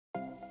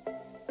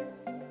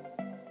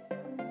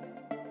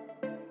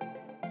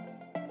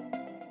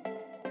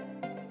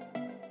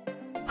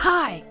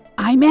Hi,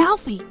 I'm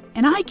Alfi,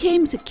 and I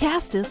came to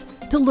Castus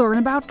to learn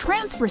about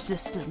transfer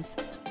systems.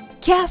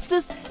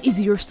 Castus is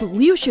your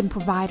solution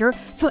provider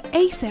for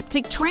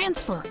aseptic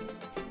transfer.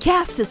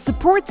 Castus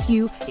supports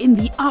you in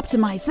the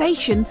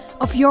optimization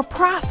of your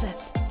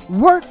process,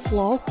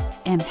 workflow,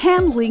 and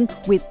handling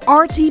with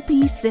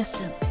RTP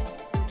systems.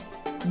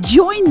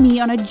 Join me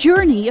on a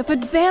journey of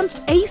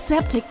advanced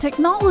aseptic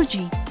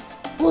technology.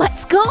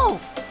 Let's go!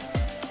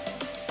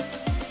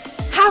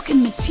 How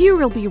can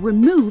material be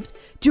removed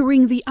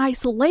during the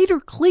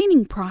isolator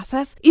cleaning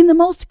process in the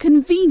most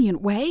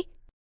convenient way?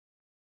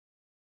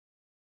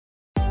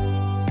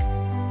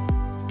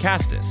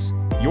 Castus,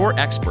 your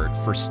expert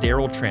for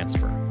sterile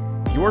transfer.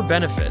 Your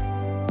benefit: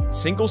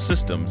 single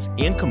systems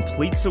and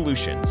complete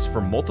solutions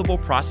for multiple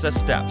process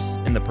steps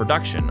in the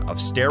production of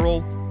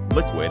sterile,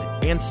 liquid,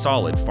 and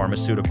solid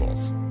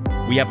pharmaceuticals.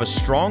 We have a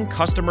strong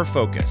customer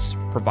focus,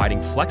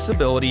 providing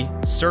flexibility,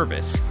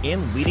 service,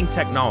 and leading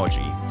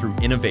technology through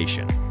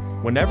innovation.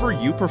 Whenever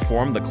you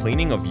perform the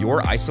cleaning of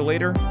your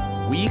isolator,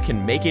 we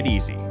can make it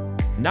easy.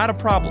 Not a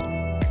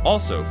problem.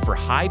 Also for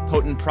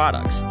high-potent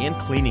products and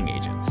cleaning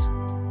agents.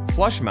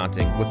 Flush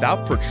mounting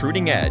without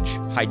protruding edge,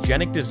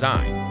 hygienic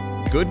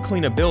design, good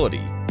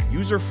cleanability,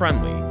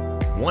 user-friendly,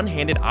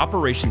 one-handed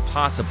operation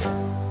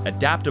possible,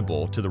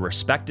 adaptable to the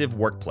respective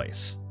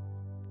workplace.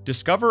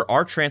 Discover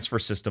our transfer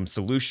system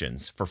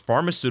solutions for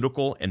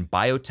pharmaceutical and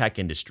biotech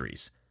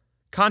industries.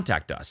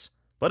 Contact us.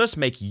 Let us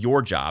make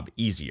your job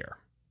easier.